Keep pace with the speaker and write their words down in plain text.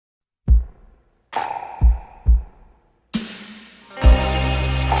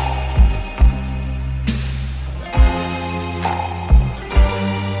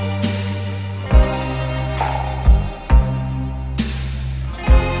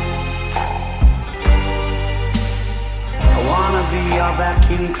be your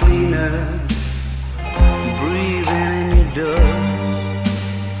vacuum cleaner, breathing in your dust.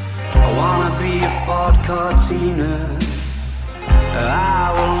 I wanna be a Ford Cortina, I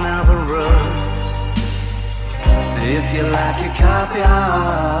will never rust. If you like your coffee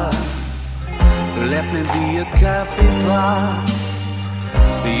hot, let me be a coffee pot.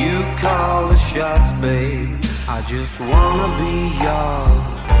 You call the shots, babe, I just wanna be yours.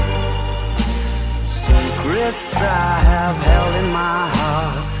 Secrets I have held in my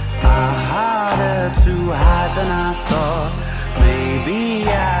heart are harder to hide than I thought. Maybe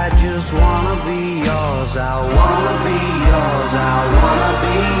I just wanna be yours. I wanna be yours. I wanna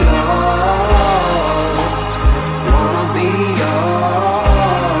be yours. Wanna be yours.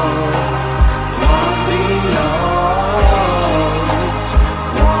 Wanna be yours.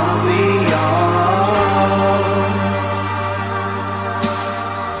 Wanna be yours.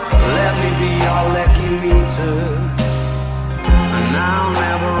 Let me be your lucky meter, and I'll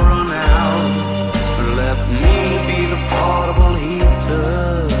never run out. Let me be the portable heater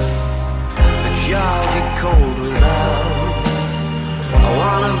that y'all get cold without. I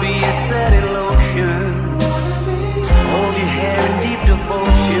wanna be a setting lotion, hold your hair in deep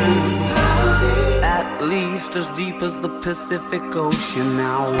devotion, at least as deep as the Pacific Ocean.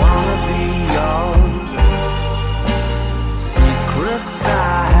 I wanna be yours. Secrets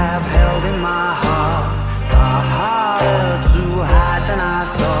I have held in my heart are harder to hide than I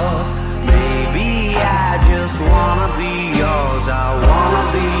thought. Maybe I just wanna be yours. I wanna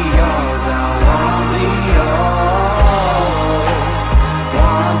be yours. I wanna be yours.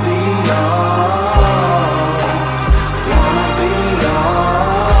 Wanna be yours. Wanna be yours.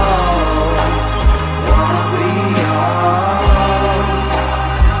 Wanna be yours.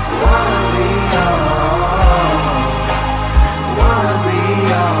 Wanna be yours. Wanna be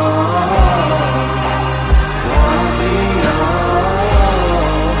yours. Wanna be yours.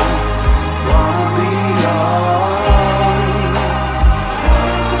 Wanna be yours.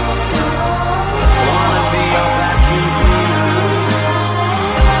 Wanna be your vacuum cleaner,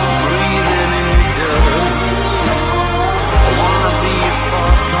 breathing in your dust. I wanna be your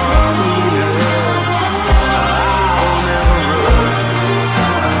Ford Cortina, I will never rust.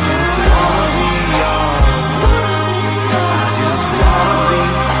 I just wanna be yours. I just wanna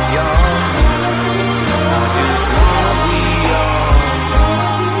be yours. I just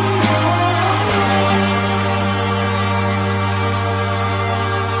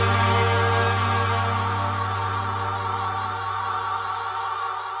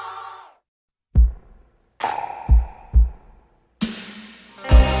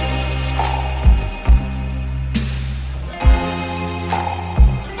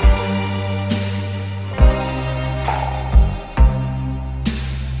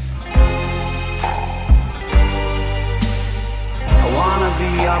wanna be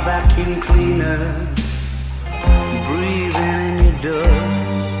your vacuum cleaner, breathing in your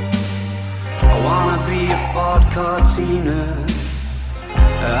dust. I wanna be a Ford Cortina,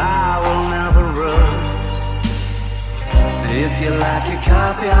 I will never rust. If you like your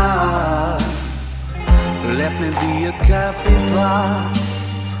coffee hot, let me be a coffee pot.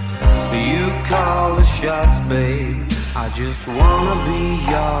 You call the shots, babe, I just wanna be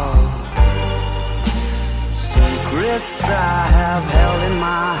yours. Secrets I have held in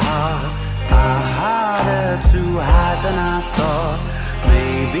my heart are harder to hide than I thought.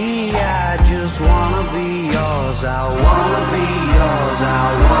 Maybe I just wanna be yours. I wanna be yours. I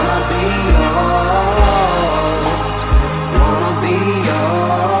wanna be yours. Wanna be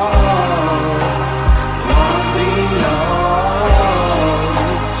yours. Wanna be yours.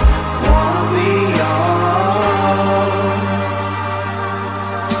 Wanna be yours.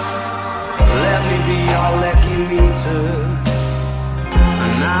 Let me be your lucky meter,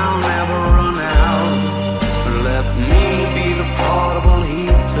 and I'll never run out. Let me be the portable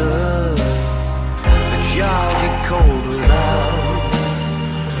heater that y'all get cold without.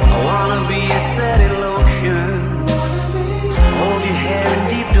 I wanna be a setting lotion, hold your hair in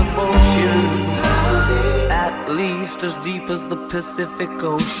deep devotion, at least as deep as the Pacific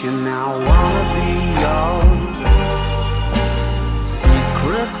Ocean. I wanna be yours.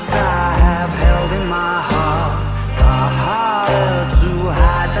 Secrets I have held in my heart are harder to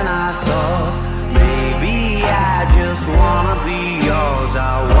hide than I thought. Maybe I just wanna be yours.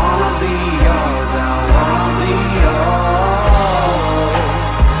 I wanna be yours. I wanna be yours.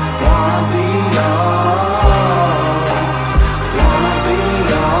 Wanna be yours. Wanna be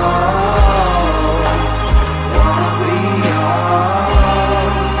yours. Wanna be yours.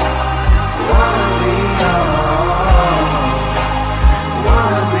 Wanna be yours.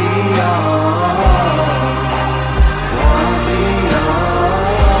 Wanna be yours. Wanna be yours.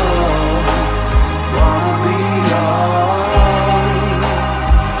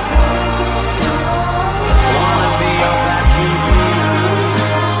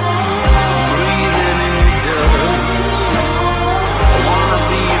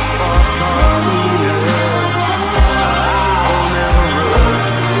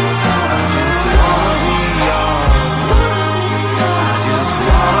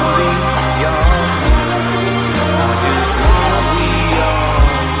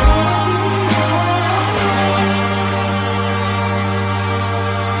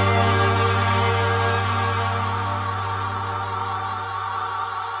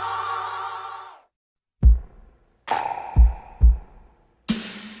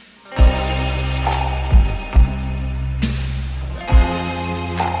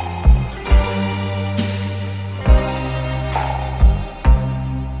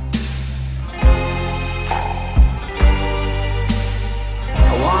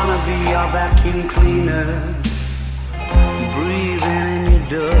 your vacuum cleaner, breathing in your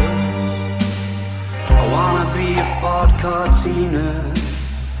dust. I wanna be a Ford Cortina,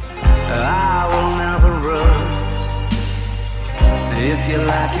 I will never rust. If you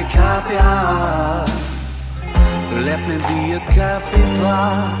like your coffee hot, let me be a coffee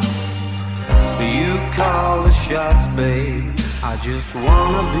pot. You call the shots, babe, I just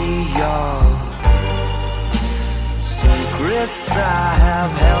wanna be yours. Secrets I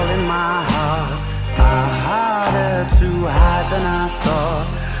have held in my heart are harder to hide than I thought.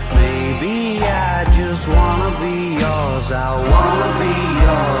 Maybe I just wanna be yours. I wanna be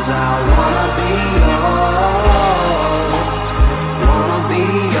yours. I wanna be yours. Wanna be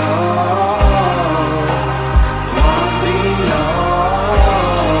yours. Wanna be yours.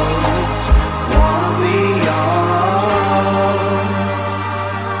 Wanna be yours.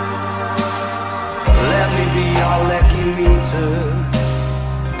 Let me be your lucky meter,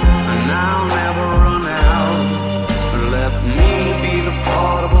 and I'll never run out. Let me be the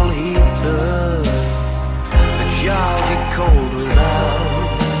portable heater that y'all get cold without.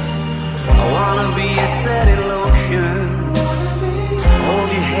 I wanna be a steady lotion, hold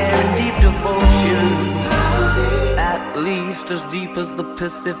your hair in deep devotion, at least as deep as the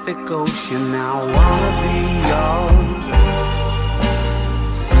Pacific Ocean. I wanna be yours.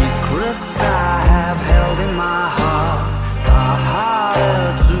 Secrets I have held in my heart are harder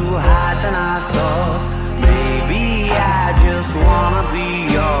to hide than I thought. Maybe I just wanna be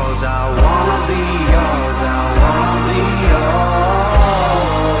yours. I wanna be yours. I wanna be yours.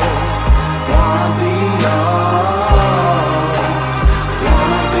 Wanna be yours.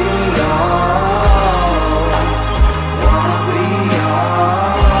 Wanna be yours. Wanna be yours.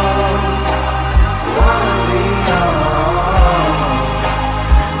 Wanna be yours.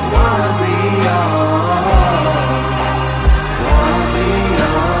 Wanna be yours. Wanna be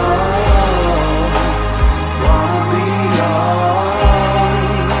yours. Wanna be yours.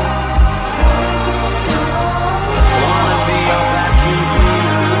 Wanna be your vacuum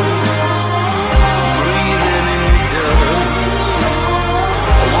cleaner, breathing in your dust.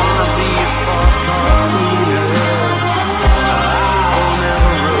 I wanna be your Ford Cortina, I will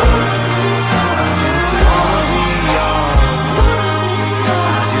never rust. I just wanna be yours.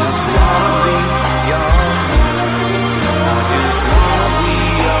 I just wanna be yours. I just wanna be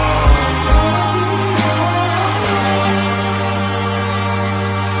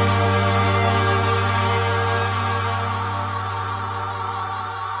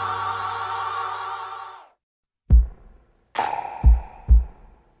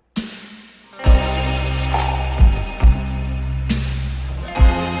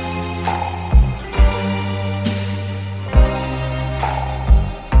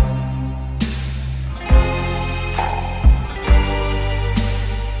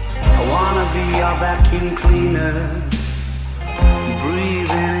I wanna be your vacuum cleaner,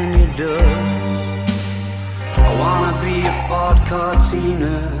 breathing in your dust. I wanna be a Ford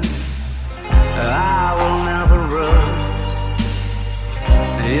Cortina, I will never rust.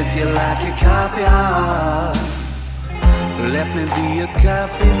 If you like your coffee hot, let me be a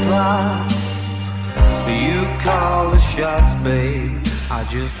coffee pot. You call the shots, babe, I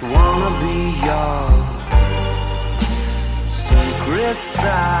just wanna be yours. Secrets I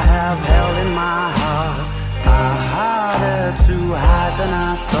have held in my heart are harder to hide than I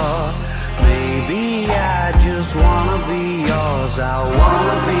thought. Maybe I just wanna be yours. I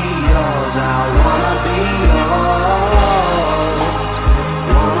wanna be yours. I wanna be yours.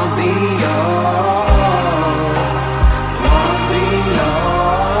 Wanna be yours. Wanna be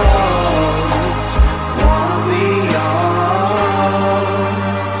yours. Wanna be yours.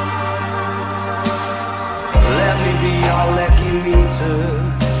 Let me be your lucky meter,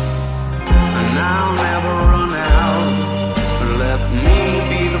 and I'll never run out. Let me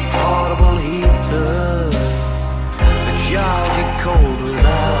be the portable heater that y'all get cold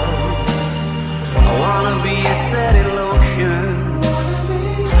without. I wanna be a steady lotion,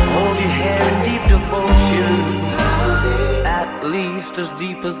 hold your hair in deep devotion, at least as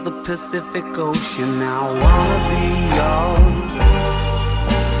deep as the Pacific Ocean. I wanna be yours.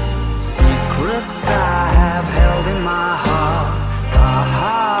 Secrets I have held in my heart are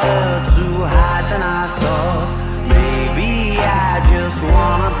harder to hide than I thought. Maybe I just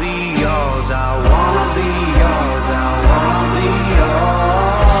wanna be yours. I wanna be yours. I wanna be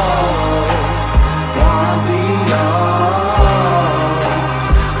yours. Wanna be yours.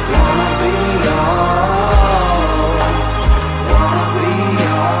 Wanna be yours. Wanna be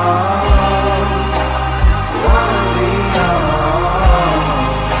yours. Wanna be yours.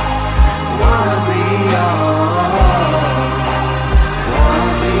 Wanna be yours. Wanna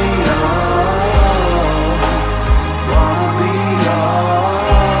be yours.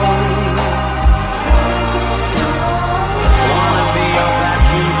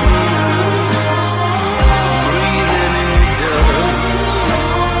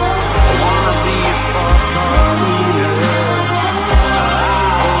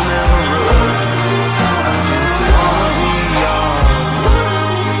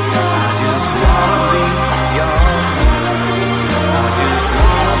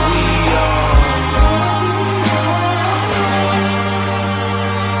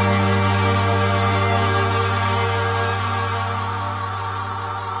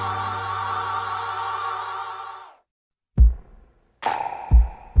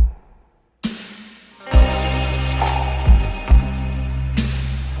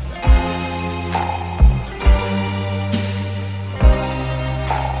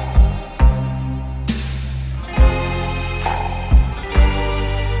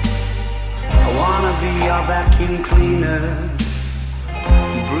 cleaner,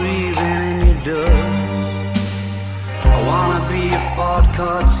 breathing in your dust. I wanna be a Ford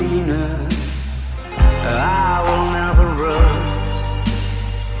Cortina, I will never rust.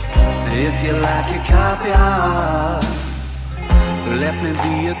 If you like your coffee hot, let me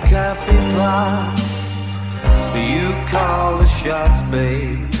be a coffee pot. You call the shots,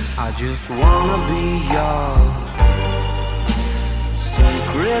 babe, I just wanna be yours.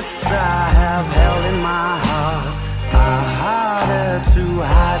 Secrets I have held in my heart are harder to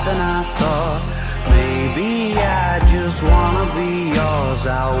hide than I thought. Maybe I just wanna be yours.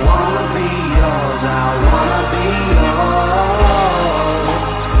 I wanna be yours. I wanna be yours.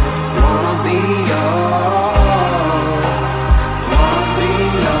 Wanna be yours. Wanna be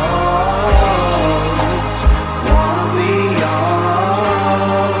yours. Wanna be yours.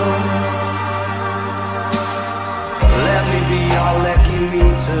 Let me be your lucky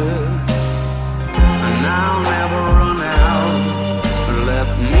meter, and I'll never run out. Let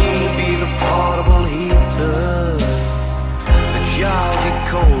me be the portable heater that y'all get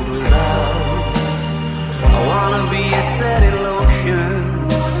cold without. I wanna be a setting lotion,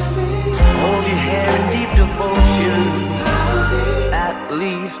 hold your hair in deep devotion, at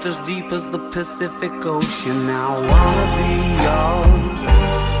least as deep as the Pacific Ocean. I wanna be yours.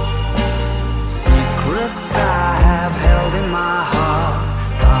 Secrets I have held in my heart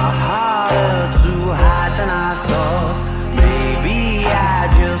are harder to hide than I thought. Maybe I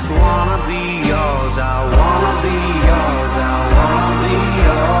just wanna be yours. I wanna be yours. I wanna be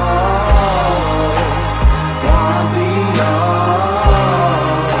yours. Wanna be yours.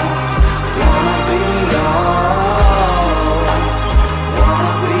 Wanna be yours.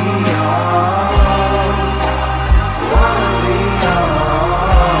 Wanna be yours. Wanna be yours.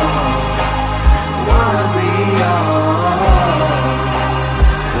 Wanna be yours.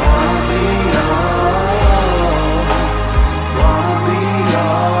 Wanna be yours. Wanna be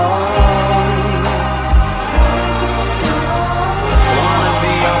yours. Wanna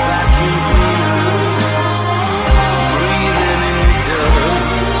be your vacuum cleaner, breathing in your dust.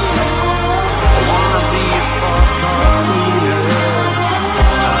 I wanna be your Ford Cortina,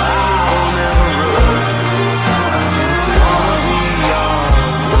 I will never rust. I just wanna be yours.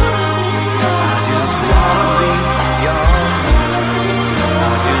 I just wanna be yours.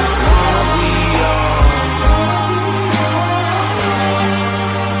 I just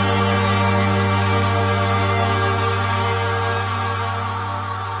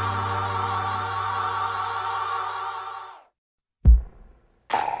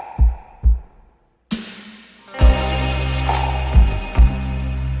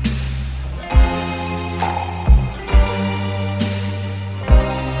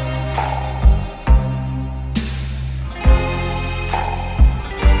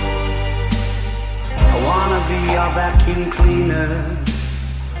wanna be your vacuum cleaner,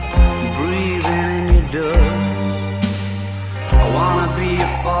 breathing in your dust. I wanna be a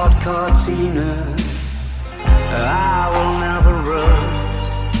Ford Cortina, I will never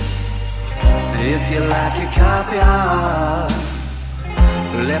rust. If you like your coffee hot,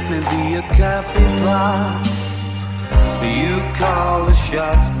 let me be a coffee pot. You call the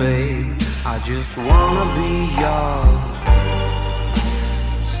shots, babe, I just wanna be yours.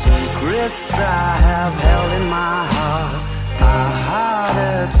 Secrets I have held in my heart are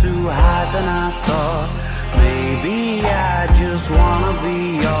harder to hide than I thought. Maybe I just wanna be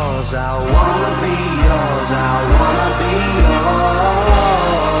yours. I wanna be yours. I wanna be yours.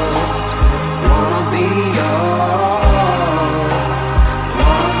 Wanna be yours.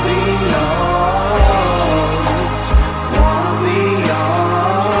 Wanna be yours. Wanna be yours.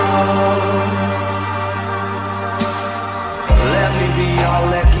 Let me be your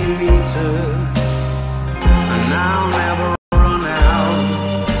lucky meter, and I'll never run out.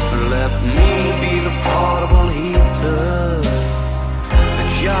 Let me be the portable heater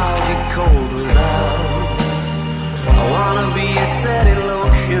that y'all get cold without. I wanna be a setting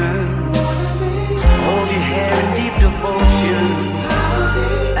lotion, hold your hair in deep devotion,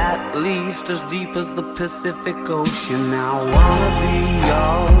 at least as deep as the Pacific Ocean. I wanna be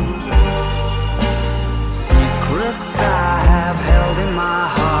yours. Secrets I have held in my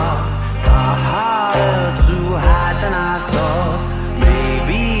heart are harder to hide than I thought.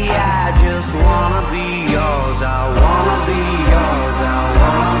 Maybe I just wanna be yours. I wanna be yours. I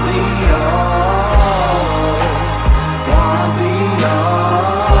wanna be yours. Wanna be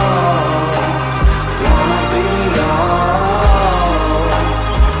yours. Wanna be yours.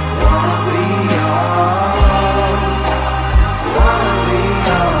 Wanna be yours. Wanna be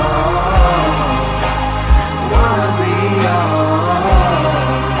yours.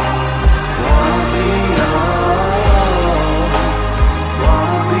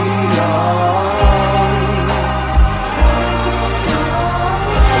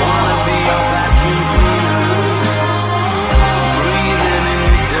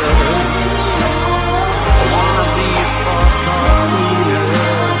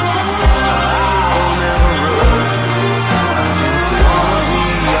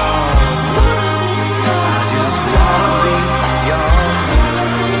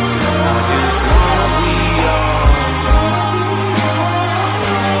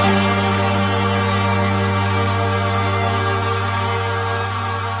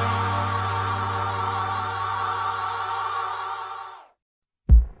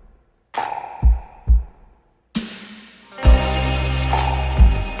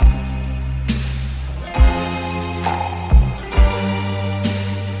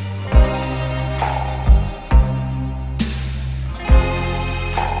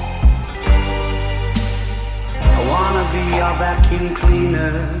 vacuum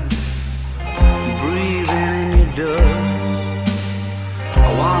cleaner, breathing in your dust. I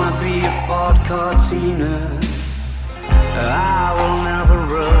wanna be a Ford Cortina, I will never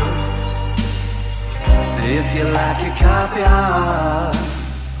rust. If you like your coffee hot,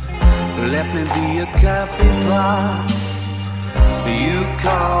 let me be a coffee pot. You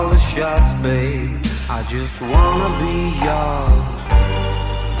call the shots, babe, I just wanna be yours.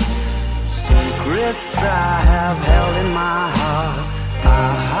 Secrets I have held in my heart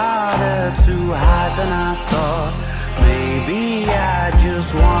are harder to hide than I thought. Maybe I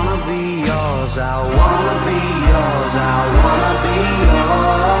just wanna be yours. I wanna be yours. I wanna be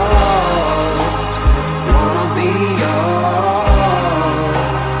yours. Wanna be yours.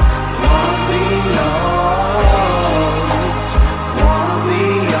 Wanna be yours. Wanna be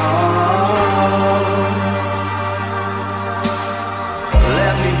yours.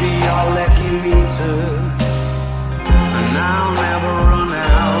 Let me be your lucky meter, and I'll never run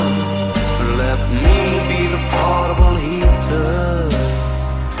out. Let me be the portable heater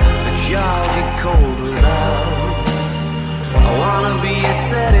that y'all get cold without. I wanna be a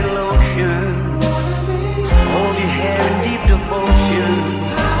steady lotion, hold your hair in deep devotion,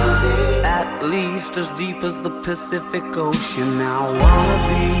 at least as deep as the Pacific Ocean. I wanna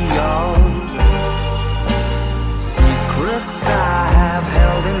be yours. Secrets I have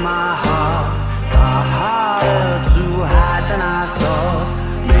held in my heart are harder to hide than I thought.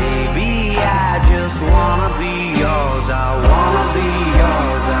 Maybe I just wanna be yours. I wanna be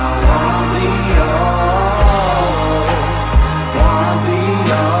yours. I wanna be yours. Wanna be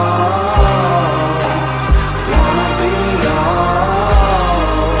yours. Wanna be yours.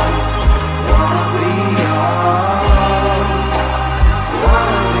 Wanna be yours.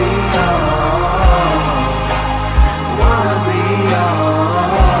 Wanna be yours. Wanna be yours.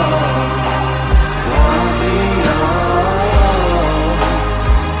 Wanna be yours.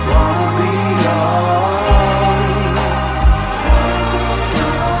 Wanna be yours.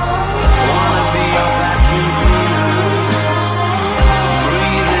 Wanna be your vacuum cleaner,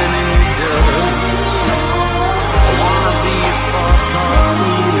 breathing in your dust. I wanna be your Ford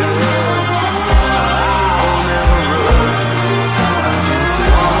Cortina, I will never rust. I just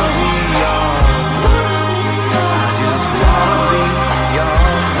wanna be yours. I just wanna be yours.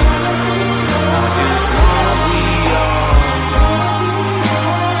 I just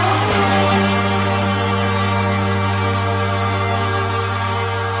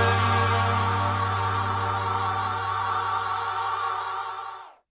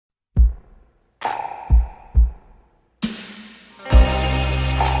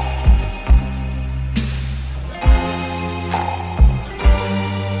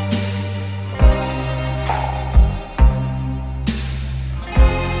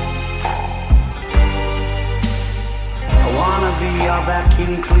wanna be your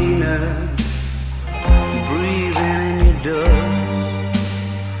vacuum cleaner, breathing in your dust.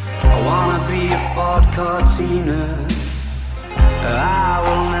 I wanna be a Ford Cortina, I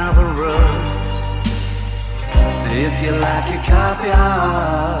will never rust. If you like your coffee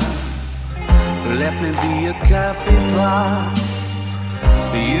hot, let me be a coffee pot.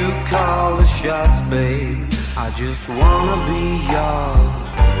 You call the shots, babe, I just wanna be yours.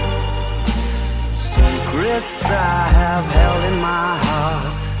 Secrets I have held in my heart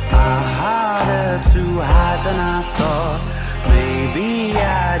are harder to hide than I thought. Maybe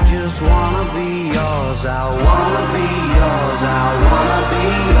I just wanna be yours. I wanna be yours. I wanna be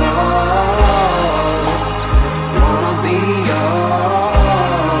yours. Wanna be yours.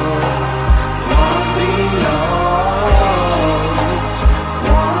 Wanna be yours.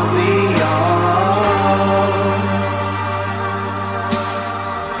 Wanna be yours.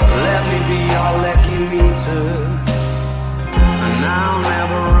 Let me be your lucky meter, and I'll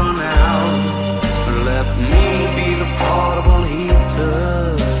never run out. Let me be the portable heater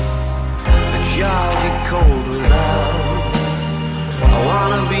that y'all get cold without. I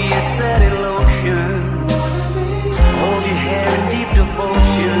wanna be a steady lotion, hold your hair in deep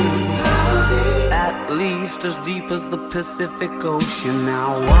devotion, at least as deep as the Pacific Ocean. I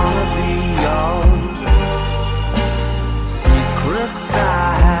wanna be yours. Secrets I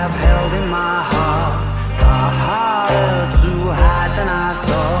have held in my heart are harder to hide than I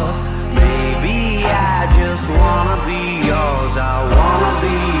thought. Maybe I just wanna be yours. I wanna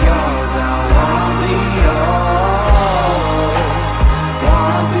be yours. I wanna be yours.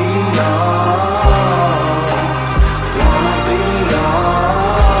 Wanna be yours. Wanna be yours.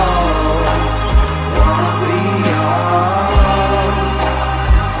 Wanna be yours.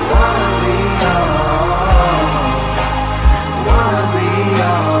 Wanna be yours. Wanna be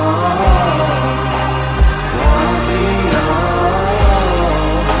yours.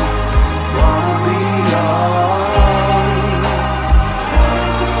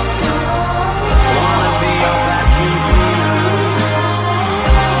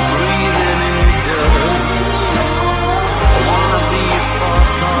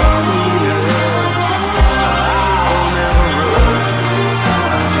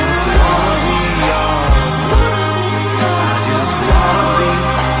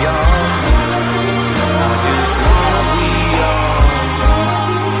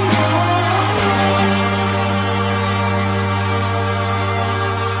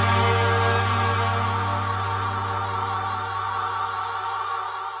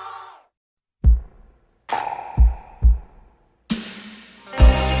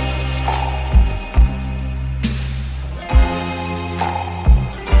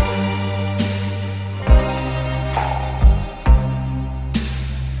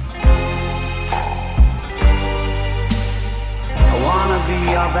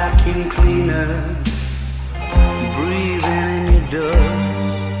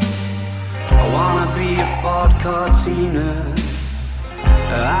 Ford Cortina,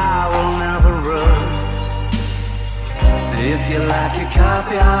 I will never rust. If you like your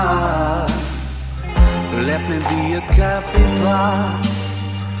coffee hot, let me be a coffee pot.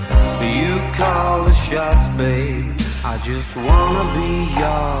 You call the shots, babe, I just wanna be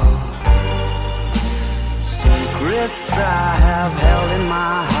yours. Secrets I have held in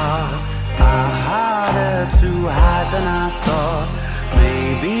my heart are harder to hide than I thought.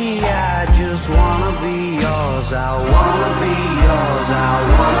 Maybe I just wanna be yours. I wanna be yours. I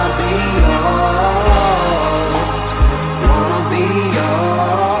wanna be yours. Wanna be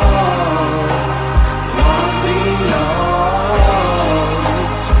yours. Wanna be yours.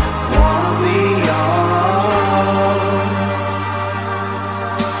 Wanna be yours.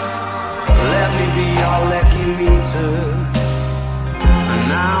 Let me be your lucky meter, and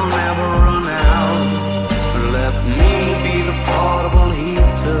I'll never run out. Let me be the portable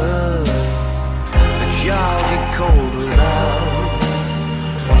heater that y'all get cold without.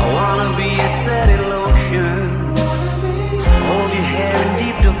 I wanna be a steady lotion, hold your hair in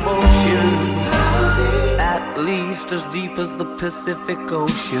deep devotion, at least as deep as the Pacific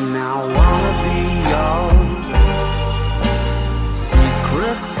Ocean. I wanna be yours.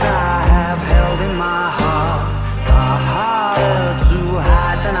 Secrets I have held in my heart are harder to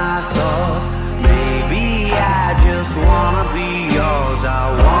hide than I thought. Maybe I just wanna be yours. I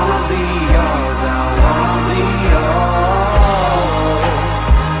wanna be yours. I wanna be yours.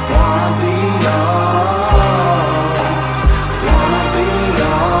 Wanna be yours. Wanna be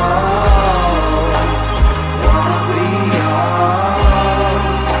yours. Wanna be yours.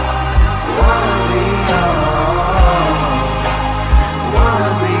 Wanna be yours.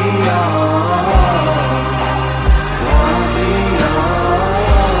 Wanna be yours. Wanna be yours.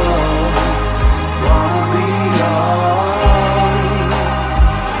 Wanna be yours.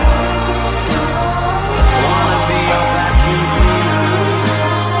 Wanna be your vacuum cleaner,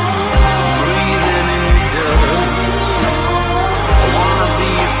 breathing in your dust. I wanna be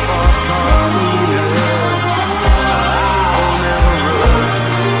your Ford Cortina, I will never rust.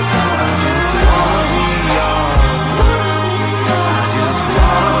 I just wanna be yours. I just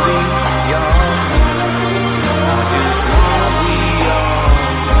wanna be yours. I just wanna be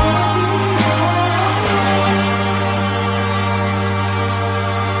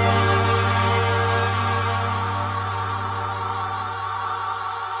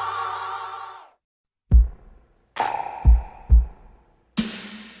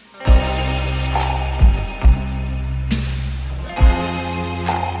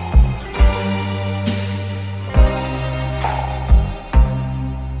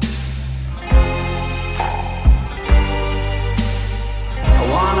I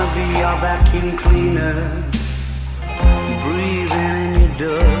wanna be your vacuum cleaner, breathing in your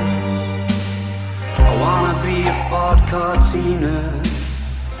dust. I wanna be a Ford Cortina,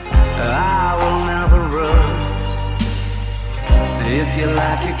 I will never rust. If you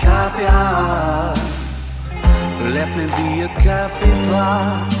like your coffee hot, let me be a coffee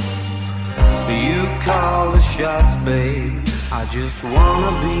pot. You call the shots, babe, I just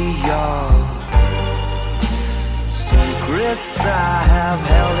wanna be yours. Secrets I have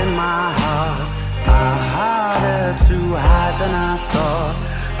held in my heart are harder to hide than I thought.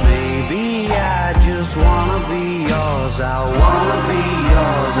 Maybe I just wanna be yours. I wanna be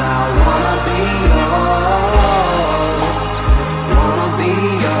yours. I wanna be yours. Wanna be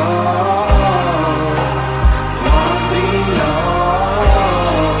yours. Wanna be yours.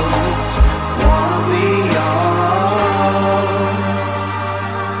 Wanna be yours.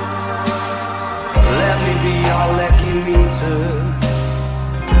 Let me be your lucky meter,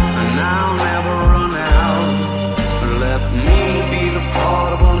 and I'll never run out. Let me be the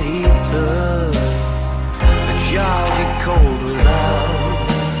portable heater that y'all get cold without.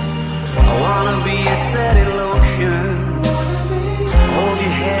 I wanna be a steady lotion, hold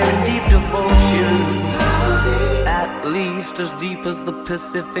your hair in deep devotion, at least as deep as the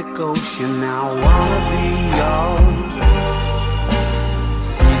Pacific Ocean. I wanna be yours.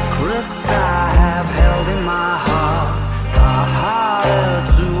 Secrets I have held in my heart are harder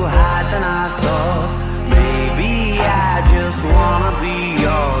to hide than I thought. Maybe I just wanna be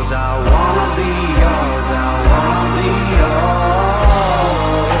yours. I wanna be yours. I wanna be yours.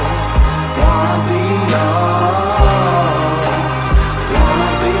 Wanna be yours. Wanna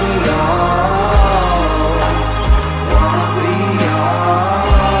be yours. Wanna be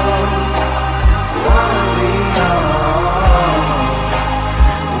yours. Wanna be yours.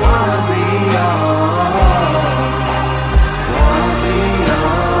 Wanna be yours. Wanna be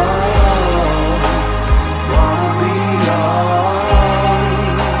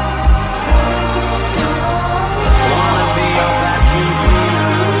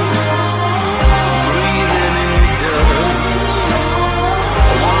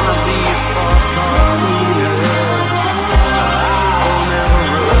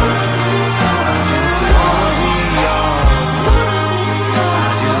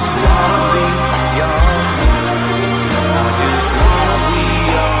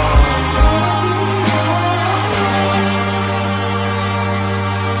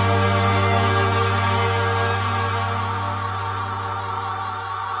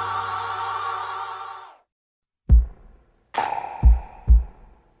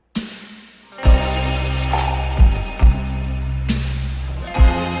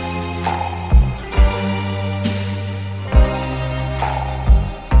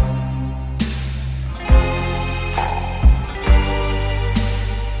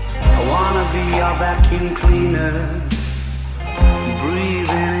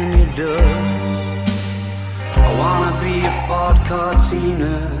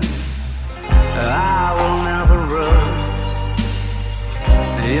Cortina, I will never rust.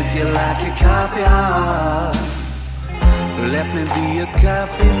 If you like your coffee hot, let me be a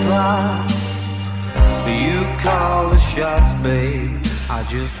coffee pot. You call the shots, babe, I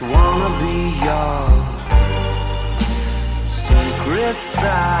just wanna be yours. Secrets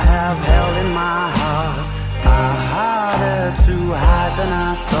I have held in my heart are harder to hide than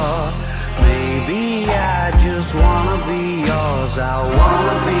I thought. Maybe I just wanna be yours. I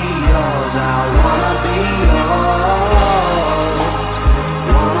wanna be yours. I wanna be yours.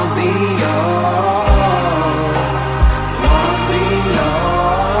 Wanna be yours. Wanna be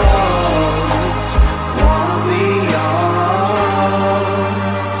yours. Wanna be yours.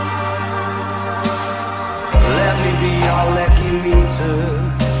 Let me be your lucky meter,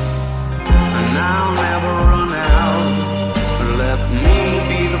 and I'll never run out. Let me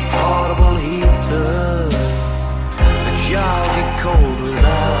be the portable heater that y'all get cold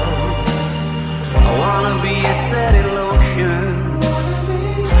without. I wanna be a steady lotion,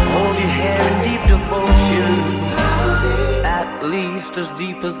 hold your hair in deep devotion, at least as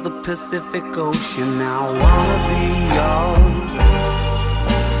deep as the Pacific Ocean. I wanna be yours.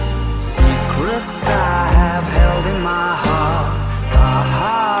 Secrets I have held in my heart are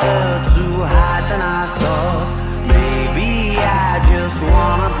harder to hide than I thought. Maybe I just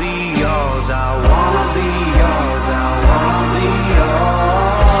wanna be yours. I wanna be yours. I wanna be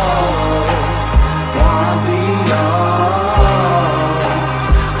yours. Wanna be yours.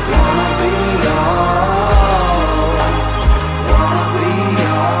 Wanna be yours. Wanna be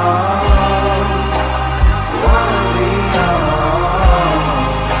yours. Wanna be yours.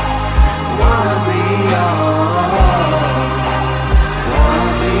 Wanna be yours. Wanna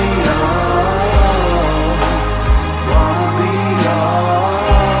be yours. Wanna be yours.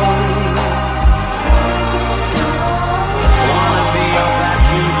 Wanna be your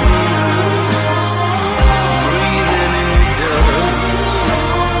vacuum cleaner, breathing in your dirt.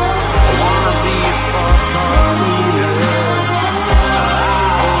 I wanna be your Ford Cortina,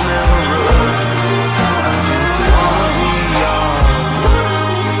 I will never rust. I just wanna be yours.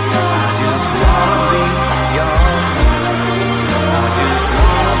 I just wanna be yours. I just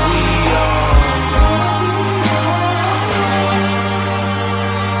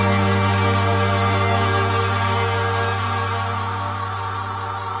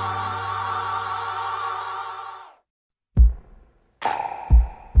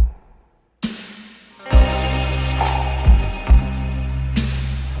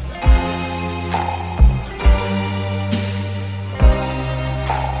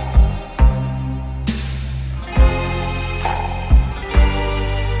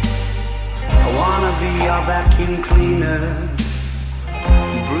wanna be your vacuum cleaner,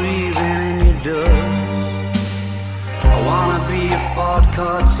 breathing in your dust. I wanna be a Ford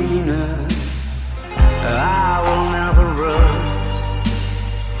Cortina, I will never rust.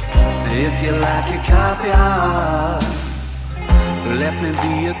 If you like your coffee hot, let me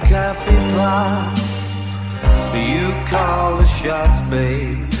be a coffee pot. You call the shots,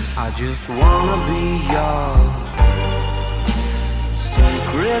 babe, I just wanna be yours.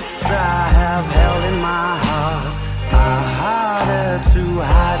 Secrets I have held in my heart are harder to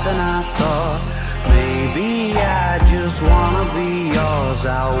hide than I thought. Maybe I just wanna be yours.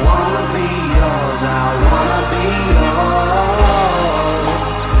 I wanna be yours. I wanna be yours.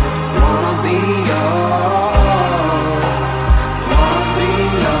 Wanna be yours. Wanna be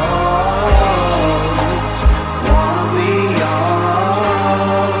yours. Wanna be yours.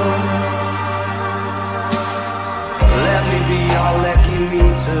 Let me be your lucky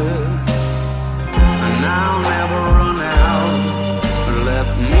meter, and I'll never run out. Let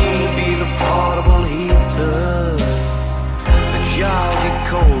me be the portable heater that y'all get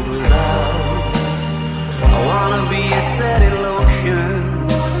cold without. I wanna be a steady lotion,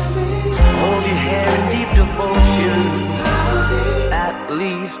 hold your hair in deep devotion, at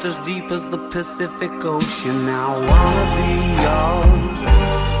least as deep as the Pacific Ocean. I wanna be yours.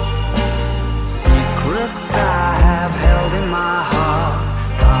 Secrets I have held in my heart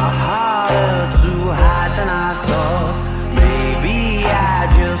are harder to hide than I thought. Maybe I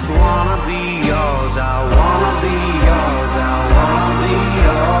just wanna be yours. I wanna be yours. I wanna be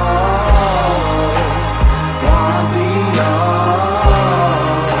yours. Wanna be yours.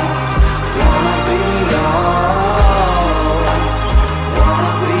 Wanna be yours. Wanna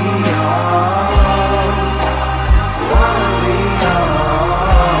be yours. Wanna be yours.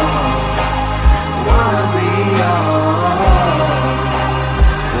 Wanna be yours.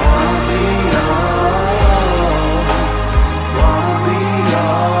 Wanna be yours. Wanna be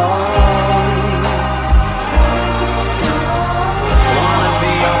yours.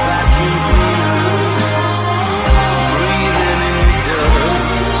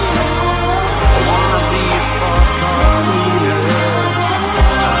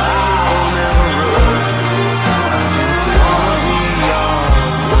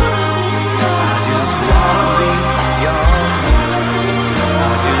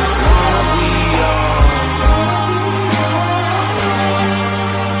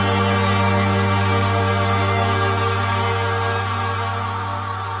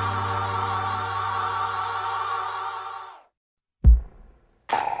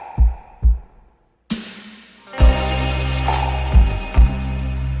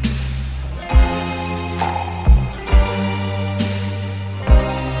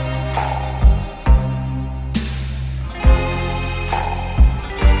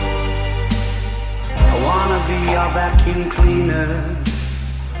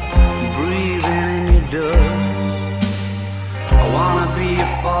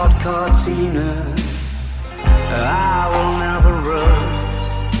 Ford Cortina. I will never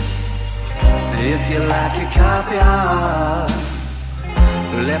rust. If you like your coffee hot,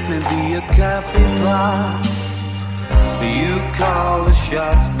 let me be a coffee pot. You call the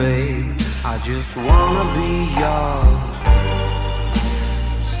shots, babe, I just wanna be yours.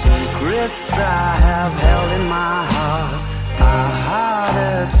 Secrets I have held in my heart are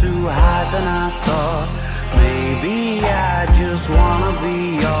harder to hide than I thought. Maybe I just wanna be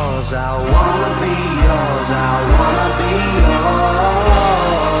yours. I wanna be yours. I wanna be yours.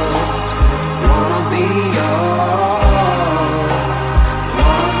 Wanna be yours.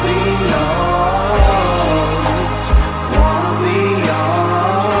 Wanna be yours. Wanna be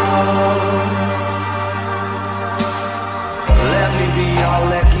yours. Let me be your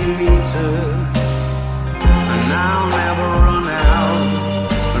lucky meter, and I'll never run out.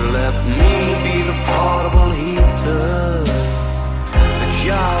 Let me be the portable heater that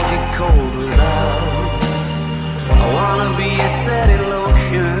y'all get cold without. I wanna be a steady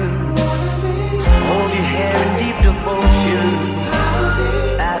lotion, hold your hair in deep devotion,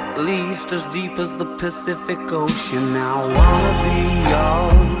 at least as deep as the Pacific Ocean. I wanna be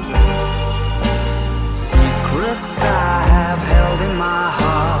yours. Secrets I have held in my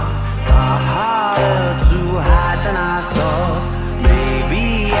heart are harder to hide than I thought. Maybe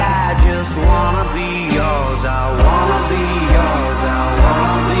I just wanna be yours. I wanna be yours. I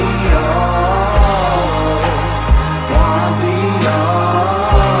wanna be yours. Wanna be yours.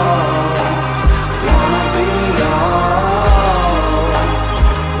 Wanna be yours.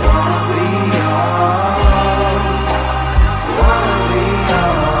 Wanna be yours. Wanna be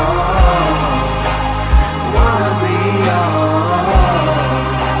yours. Wanna be yours.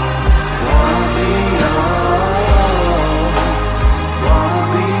 Wanna be yours. Wanna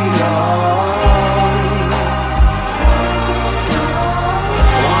be yours.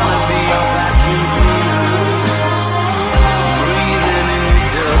 Wanna be your vacuum cleaner, breathing in your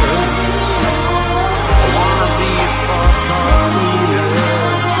dirt. I wanna be your Ford Cortina.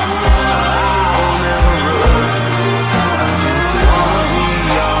 I will never run. I just wanna be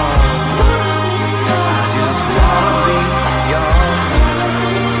yours. I just wanna be yours.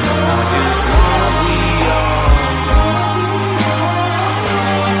 I just wanna be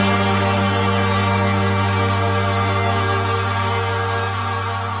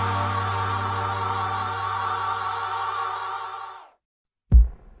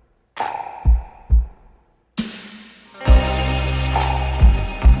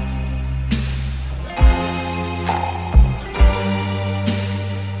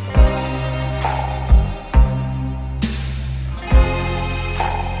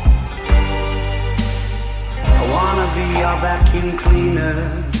I wanna be your vacuum cleaner,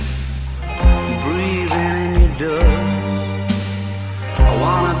 breathing in your dust. I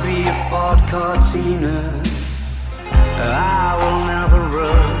wanna be a Ford Cortina. I will never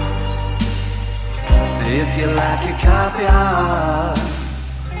rust. If you like your coffee hot,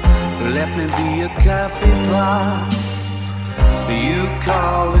 let me be a coffee pot. You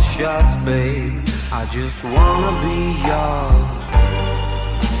call the shots, babe, I just wanna be yours.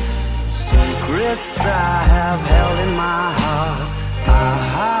 Secrets I have held in my heart are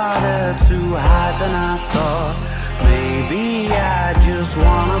harder to hide than I thought. Maybe I just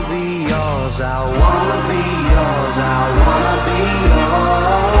wanna be yours. I wanna be yours. I wanna be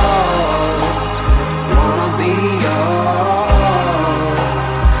yours. Wanna be yours.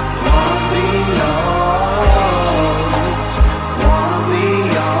 Wanna be yours. Wanna be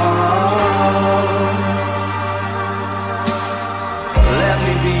yours. Let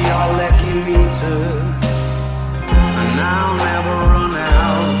me be your lucky meter, and I'll never run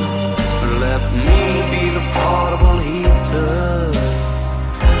out. Let me be the portable heater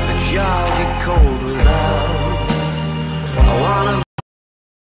that y'all get cold without. I wanna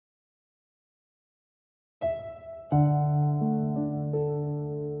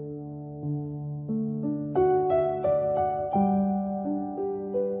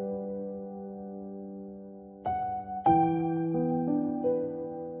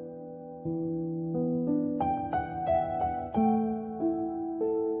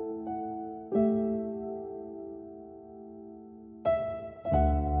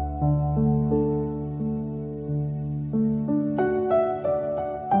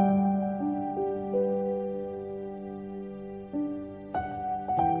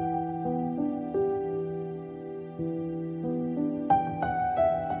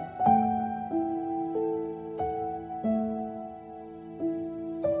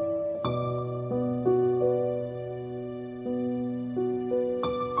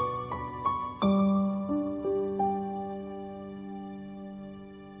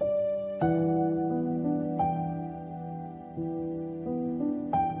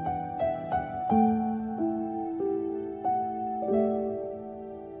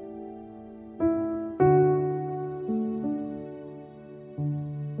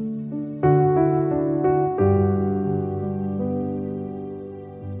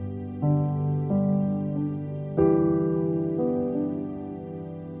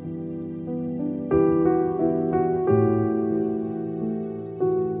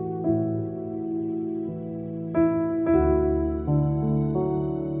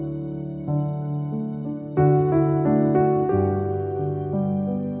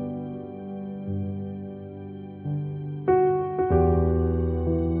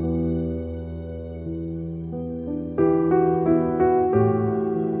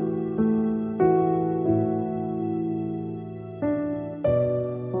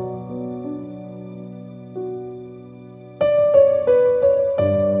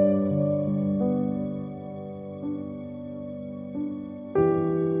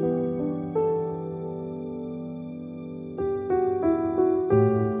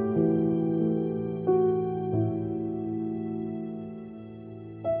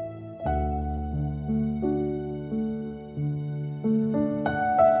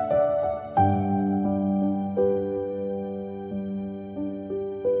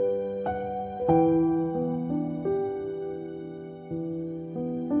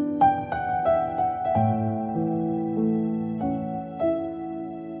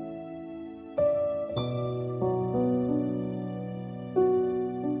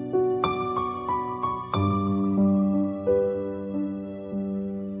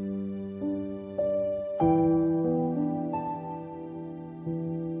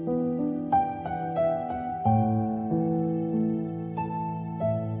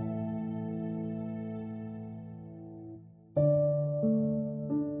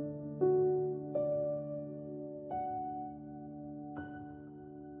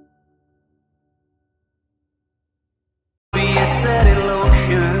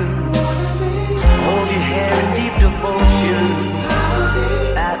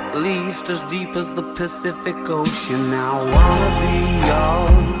as deep as the Pacific Ocean. I wanna be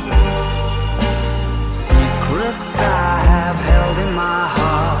yours. Secrets I have held in my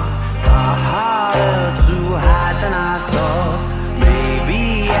heart are harder to hide than I thought. Maybe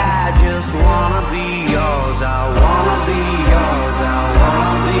I just wanna be yours. I wanna be yours. I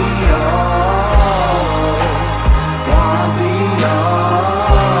wanna be yours. Wanna be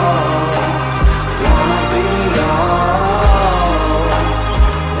yours. Wanna be yours.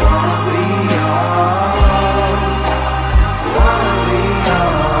 Wanna be yours. Wanna be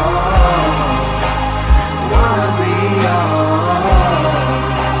yours. Wanna be yours.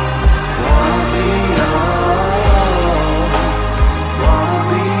 Wanna be yours. Wanna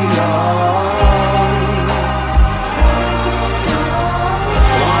be yours.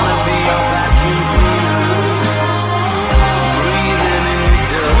 Wanna be your vacuum cleaner, breathing in your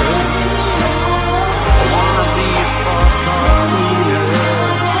dirt. I wanna be your Ford Cortina,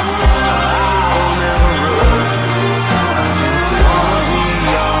 I will never run. I just wanna be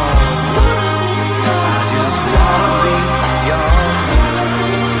yours. I just wanna be yours.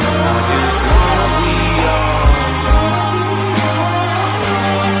 I just wanna be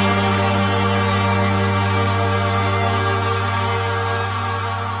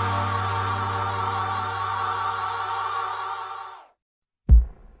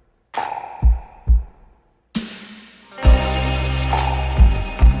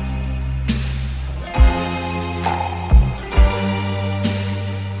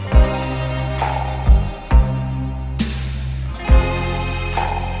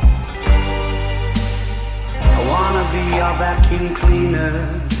I wanna be your vacuum cleaner,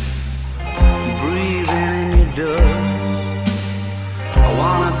 breathing in your dust. I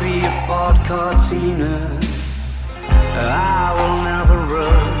wanna be your Ford Cortina, I will never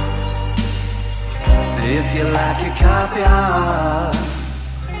rust. If you like your coffee hot,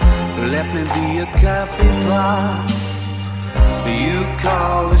 let me be your coffee pot. You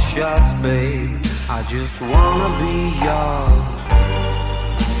call the shots, babe, I just wanna be yours.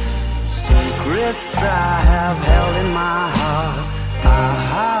 Secrets I have held in my heart are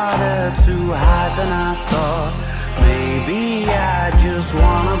harder to hide than I thought. Maybe I just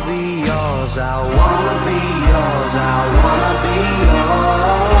wanna be yours. I wanna be yours. I wanna be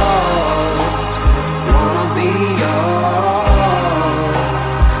yours. Wanna be yours.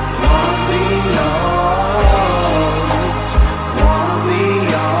 Wanna be yours. Wanna be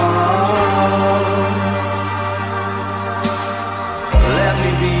yours. Let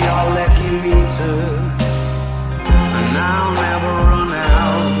me be your leccy meter, and I'll never run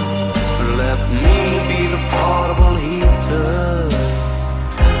out. Let me be the portable heater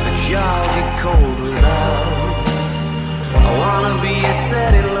that y'all get cold without. I wanna be a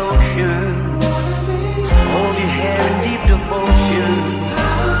setting lotion, hold your hair in deep devotion,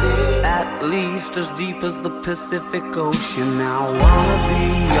 at least as deep as the Pacific Ocean. I wanna be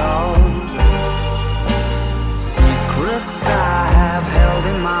yours. Secrets I have held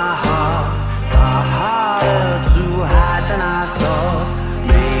in my heart are harder to hide than I thought.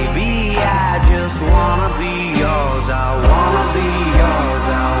 Maybe I just wanna be yours. I wanna be yours.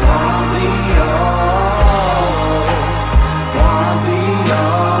 I wanna be yours. Wanna be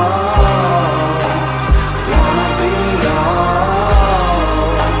yours. Wanna be yours.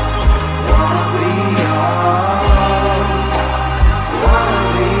 Wanna be yours. Wanna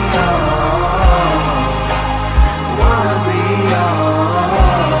be yours. Wanna be yours.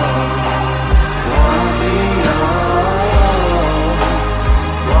 Wanna be yours.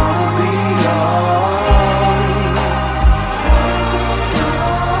 Wanna be yours.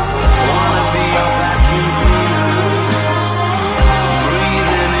 Wanna be your vacuum cleaner,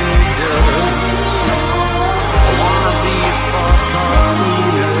 breathing in your dirt. I wanna be your Ford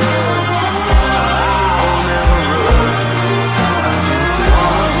Cortina, I will never run. I just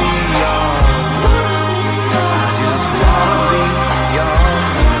wanna be yours. I just wanna be yours.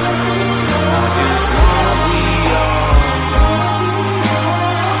 I just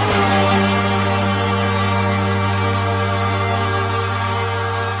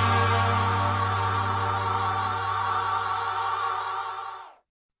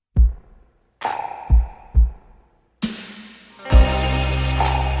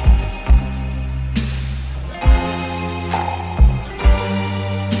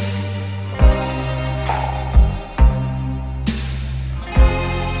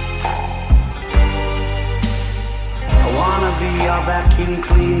wanna be your vacuum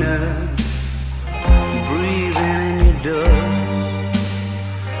cleaner, breathing in your dust.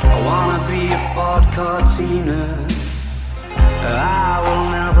 I wanna be your Ford Cortina, I will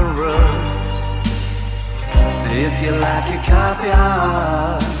never rust. If you like your coffee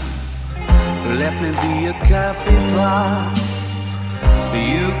hot, me be a coffee pot.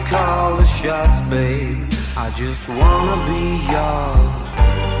 You call the shots, babe. I just wanna be yours.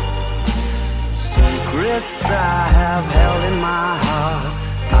 Secrets I have held in my heart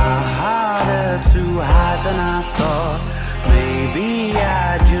are harder to hide than I thought. Maybe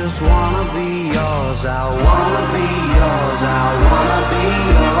I just wanna be yours. I wanna be yours. I wanna be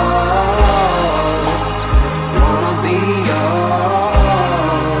yours. Wanna be yours.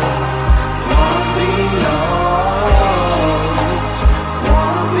 Wanna be yours.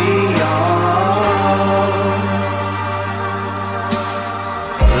 Wanna be yours.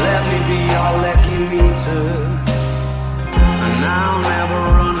 Let me be your lucky meter, and I'll never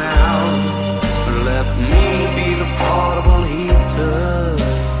run out. Let me be the portable heater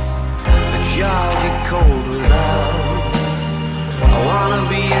that y'all get cold without. I wanna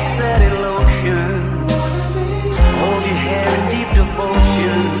be a setting lotion, hold your hair in deep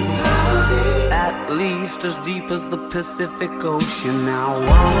devotion, at least as deep as the Pacific Ocean. I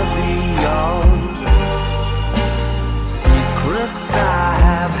wanna be yours. Secrets I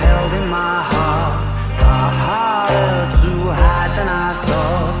have held in my heart are harder to hide than I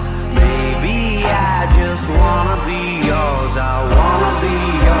thought. Maybe I just wanna be yours. I wanna be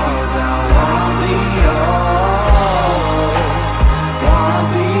yours. I wanna be yours. Wanna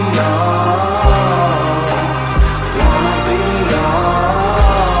be yours. Wanna be yours.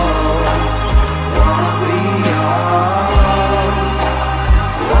 Wanna be yours.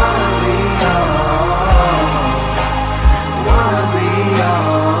 Wanna be yours. Wanna be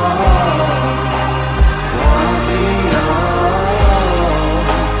yours. Wanna be yours.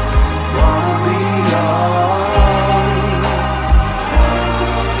 Wanna be yours.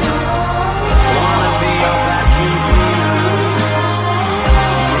 Wanna be your vacuum cleaner,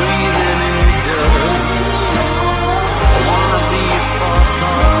 breathing in your dirt. I wanna be your Ford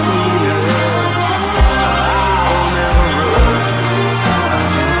Cortina, I will never run. I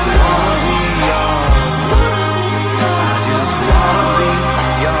just wanna be yours. I just wanna be yours.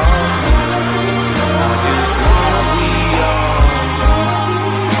 I just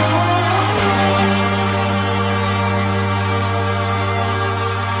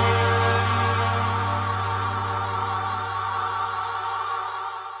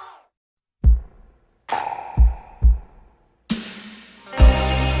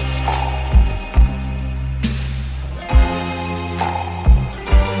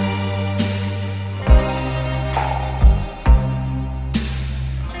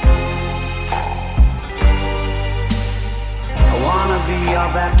wanna be your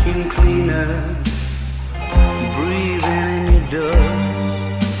vacuum cleaner, breathing in your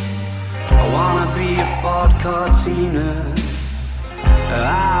dust. I wanna be a Ford Cortina,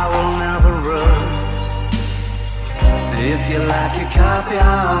 I will never rust. If you like your coffee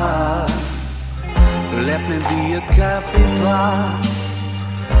hot, let me be a coffee pot.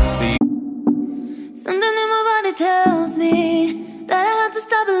 Something in my body tells me that I have to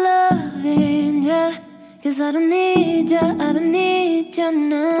stop loving you, 'cause I don't need you, I don't need you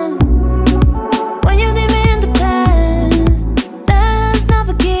now. When you leave me in the past, that's not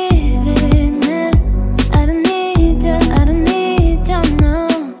forgiveness. I don't need you, I don't need you now.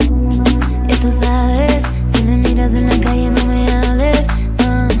 Y tú sabes, si me miras en la calle no me hables,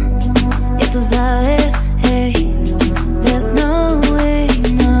 no. Y tú sabes, hey, there's no way,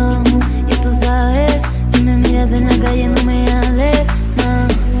 no. Y tú sabes, si me miras en la calle no me hables, no.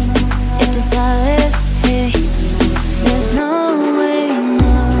 Y tú sabes, hey, there's no way,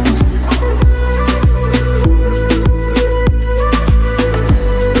 no.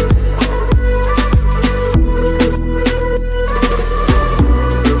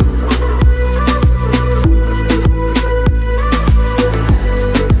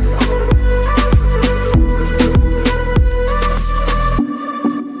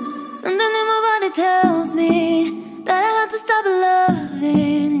 Something in my body tells me that I have to stop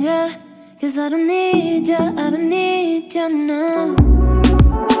loving you, 'cause I don't need you, I don't need you now.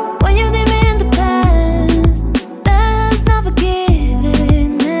 When you leave me in the past, that's not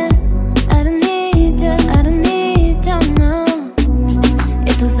forgiveness. I don't need you, I don't need you now.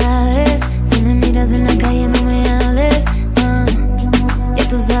 Y tú sabes, si me miras en la calle no me hables, no. Y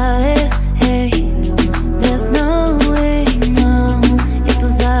tú sabes, hey, there's no way, no. Y tú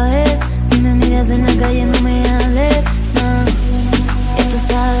sabes, si me miras en la calle no me hables, no. Y tú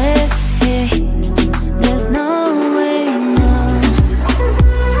sabes, hey, there's no way, no.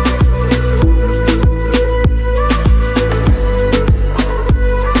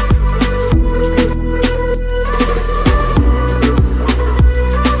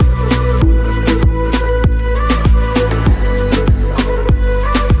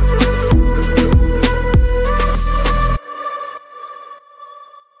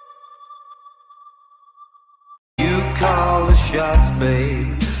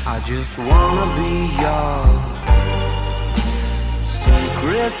 I just wanna be yours.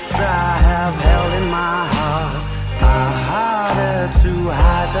 Secrets I have held in my heart are harder to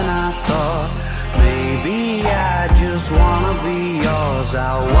hide than I thought. Maybe I just wanna be yours.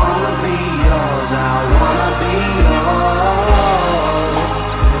 I wanna be yours. I wanna be yours.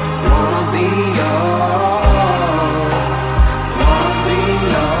 Wanna be yours. Wanna be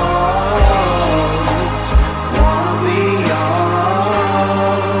yours. Wanna be yours.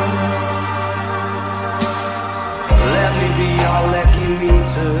 Let me be your lucky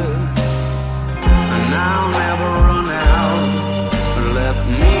meter, and I'll never run out. Let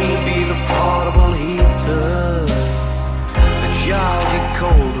me be the portable heater that y'all get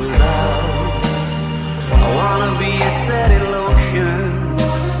cold without. I wanna be a setting lotion,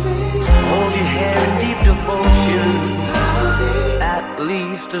 hold your hair in deep devotion, at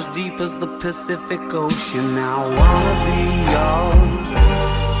least as deep as the Pacific Ocean. I wanna be yours.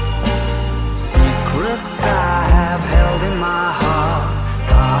 Secrets I have held in my heart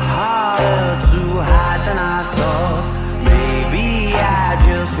are harder to hide than I thought. Maybe I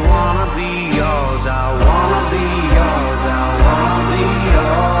just wanna be yours. I wanna be yours. I wanna be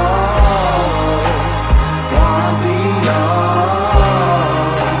yours. Wanna be yours.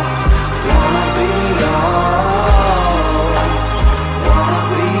 Wanna be yours. Wanna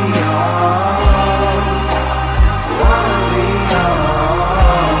be yours. Wanna be yours.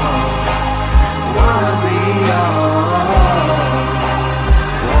 Wanna be yours.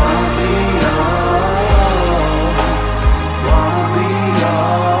 Wanna be yours. Wanna be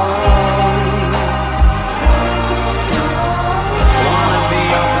yours. Wanna be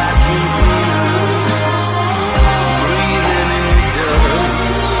your vacuum cleaner, breathing in your dirt.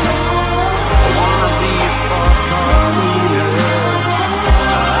 I wanna be your Ford Cortina,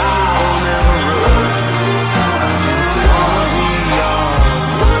 I will never run. I just wanna be yours.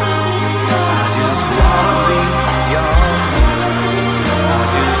 I just wanna be yours. I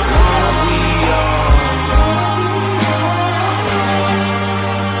just wanna be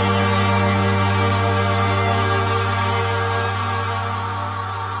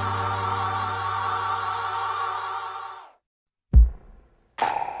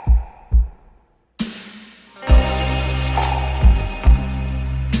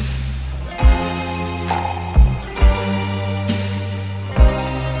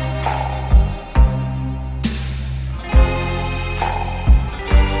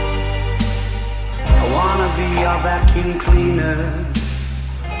I wanna be your vacuum cleaner,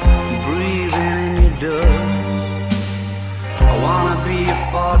 breathing in your dust. I wanna be your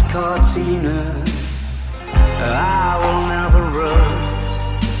Ford Cortina, I will never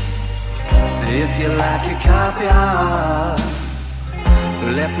rust. If you like your coffee hot,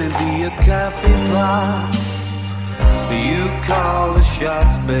 let me be your coffee pot. You call the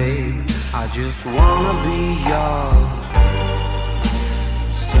shots, babe, I just wanna be yours.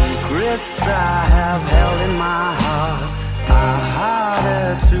 Secrets I have held in my heart are harder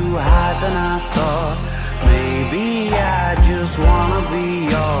to hide than I thought. Maybe I just wanna be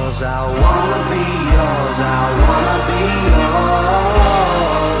yours. I wanna be yours. I wanna be yours.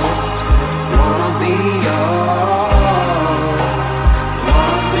 Wanna be yours.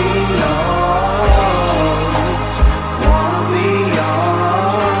 Wanna be yours. Wanna be yours.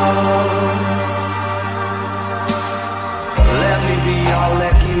 Let me be your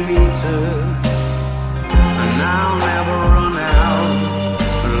lucky meter, and I'll never run out.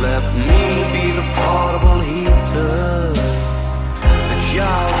 Let me be the portable heater that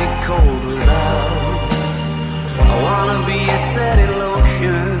y'all get cold without. I wanna be a setting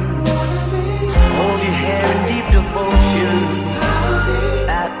lotion, hold your hair in deep devotion,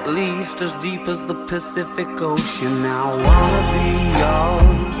 at least as deep as the Pacific Ocean. I wanna be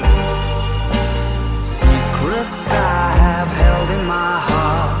yours. Secrets I have held in my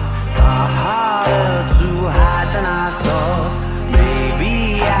heart are harder to hide than I thought. Maybe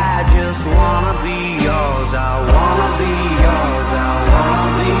I just wanna be yours. I wanna be yours. I wanna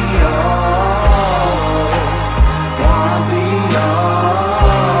be yours. Wanna be yours.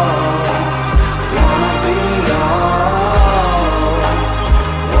 Wanna be yours.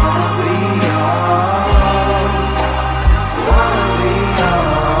 Wanna be yours. Wanna be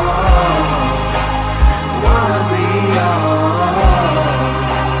yours.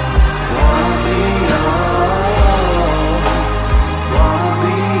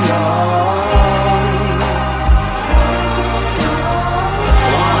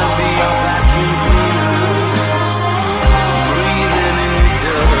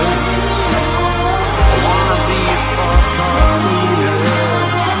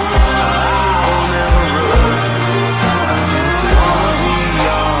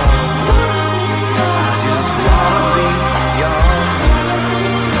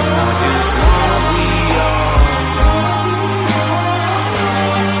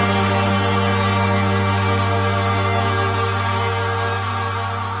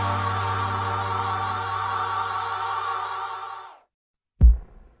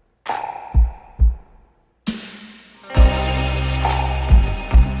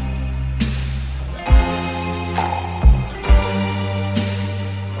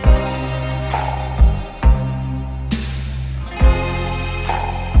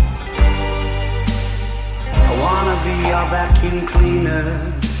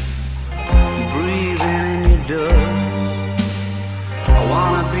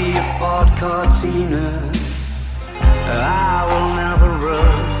 wanna be a Ford Cortina. I will never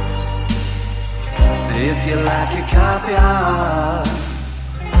rust. If you like your coffee hot,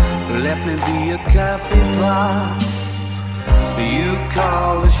 let me be a coffee pot. You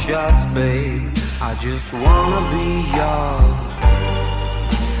call the shots, babe. I just wanna be yours.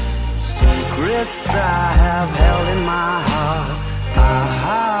 Secrets I have held in my heart are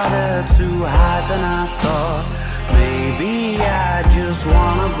harder to hide than I thought. Maybe I just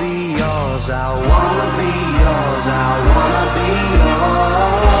wanna be yours. I wanna be yours. I wanna be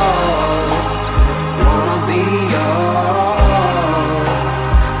yours. Wanna be yours.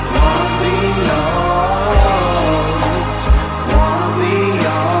 Wanna be yours. Wanna be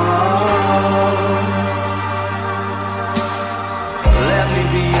yours. Let me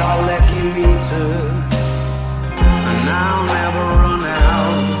be your lucky meter, and I'll never run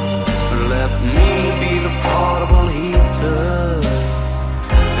out. Let me be the portable heater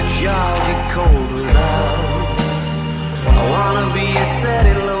that y'all get cold without. I wanna be a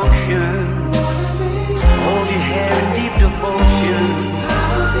steady lotion, hold your hair in deep devotion,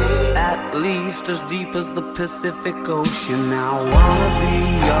 at least as deep as the Pacific Ocean. I wanna be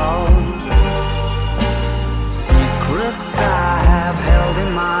yours. Secrets I have held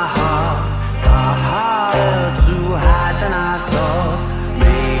in my heart are harder to hide than I thought.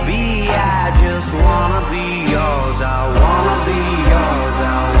 Maybe I just wanna be yours. I wanna be yours.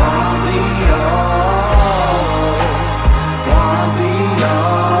 I wanna be yours. Wanna be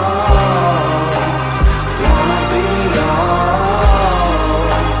yours. Wanna be yours.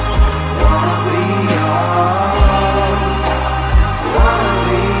 Wanna be yours. Wanna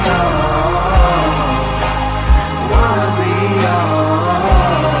be yours. Wanna be yours.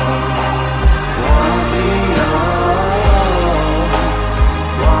 Wanna be yours.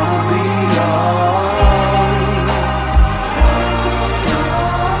 Wanna be yours.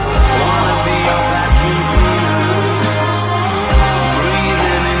 Wanna be your vacuum cleaner,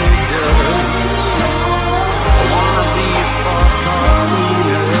 breathing in your dirt. I wanna be your Ford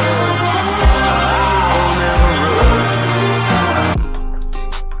Cortina. I'll never run.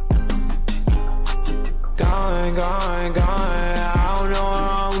 Going, going, going. I don't know where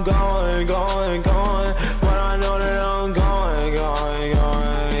I'm going, going, going. But I know that I'm going, going,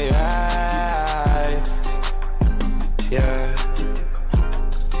 going. Yeah, yeah.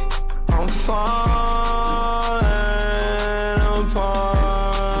 I'm falling apart.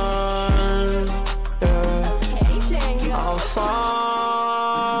 Yeah. I'm falling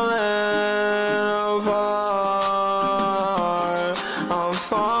apart. I'm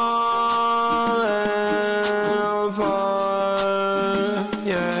falling apart.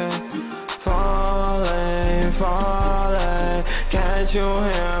 Yeah. Falling, falling. Can't you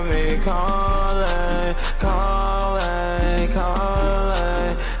hear me calling, calling,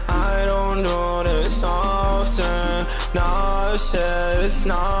 calling? I don't do this often. Nauseous,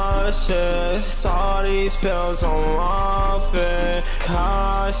 nauseous. All these pills I'm off it.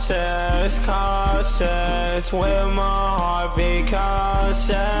 Cautious, cautious. With my heart be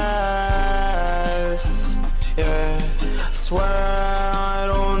cautious. Yeah, swear I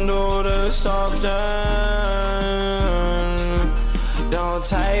don't do this often. Don't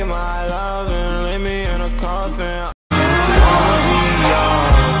take my love and leave me in a coffin. Wanna be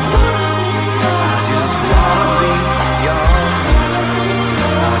yours. I just wanna be yours.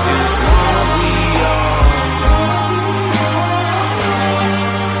 I just wanna be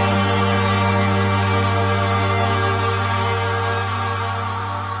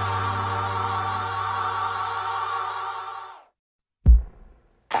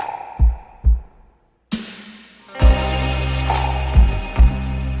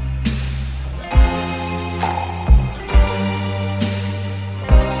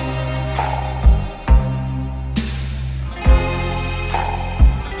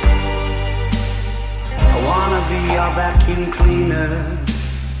be your vacuum cleaner,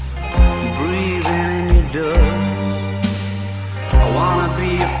 breathing in your dust. I wanna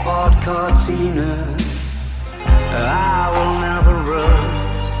be a Ford Cortina. I will never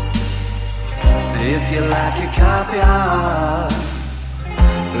rust. If you like your coffee hot,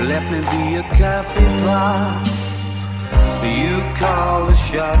 let me be a coffee pot. You call the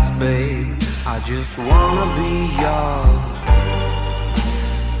shots, babe. I just wanna be yours.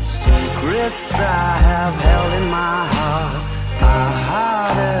 Secrets I have held in my heart are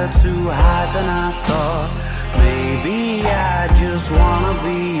harder to hide than I thought. Maybe I just wanna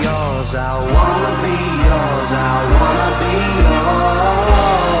be yours. I wanna be yours. I wanna be yours.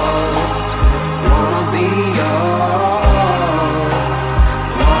 Wanna be yours.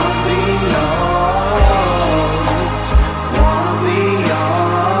 Wanna be yours. Wanna be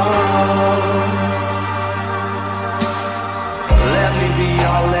yours.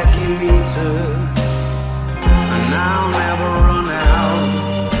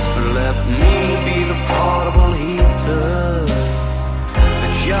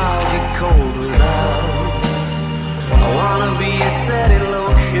 y'all get cold without. I wanna be a setting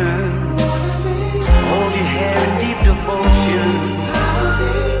lotion, hold your hair in deep devotion,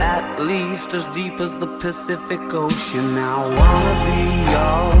 at least as deep as the Pacific Ocean. I wanna be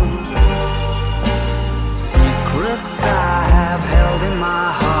yours. Secrets I have held in my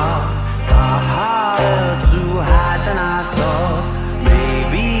heart are harder to hide than I thought.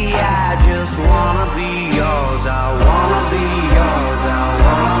 Maybe I just wanna be yours. I wanna be yours. I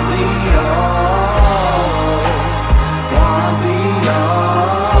wanna be yours. Wanna be yours.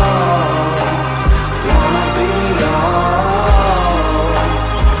 Wanna be yours.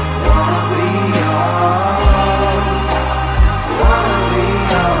 Wanna be yours. Wanna be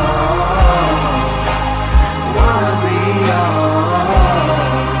yours. Wanna be yours.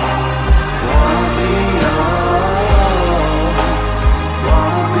 Wanna be yours.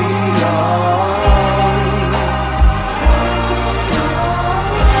 Wanna be yours.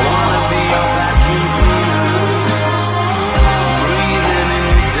 Wanna be your vacuum cleaner, breathing in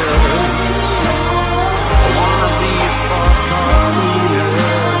your dirt. I wanna be your Ford Cortina,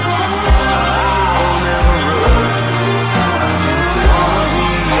 I will never run. I just wanna be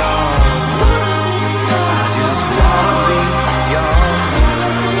yours. I just wanna be yours.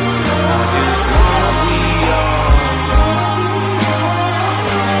 I just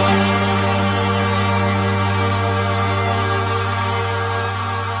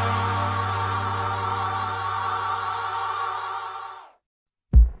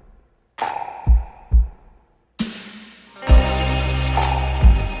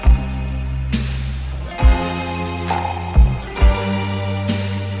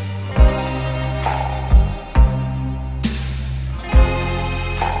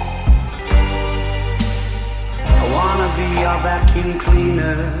wanna be your vacuum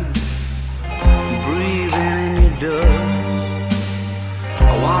cleaner, breathing in your dust.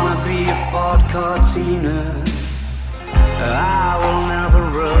 I wanna be a Ford Cortina, I will never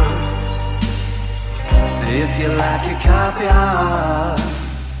rust. If you like your coffee hot,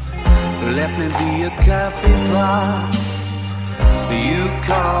 let me be a coffee pot. You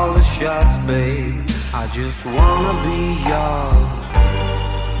call the shots, babe, I just wanna be yours.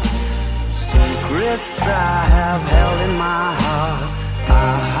 Secrets I have held in my heart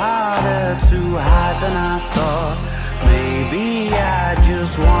are harder to hide than I thought. Maybe I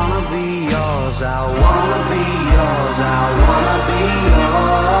just wanna be yours. I wanna be yours. I wanna be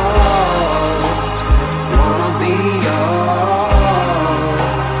yours. Wanna be yours.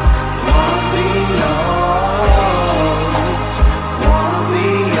 Wanna be yours. Wanna be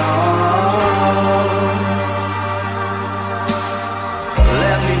yours.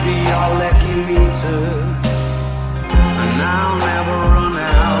 Let me be your leccy meter, and I'll never run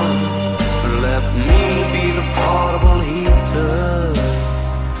out. Let me be the portable heater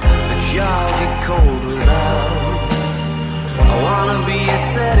that y'all get cold without. I wanna be a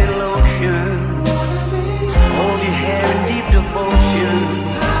setting lotion, hold your hair in deep devotion,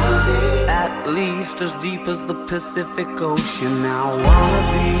 at least as deep as the Pacific Ocean. I wanna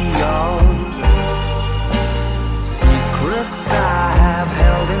be yours. Secrets I have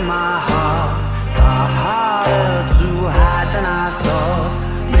held in my heart are hard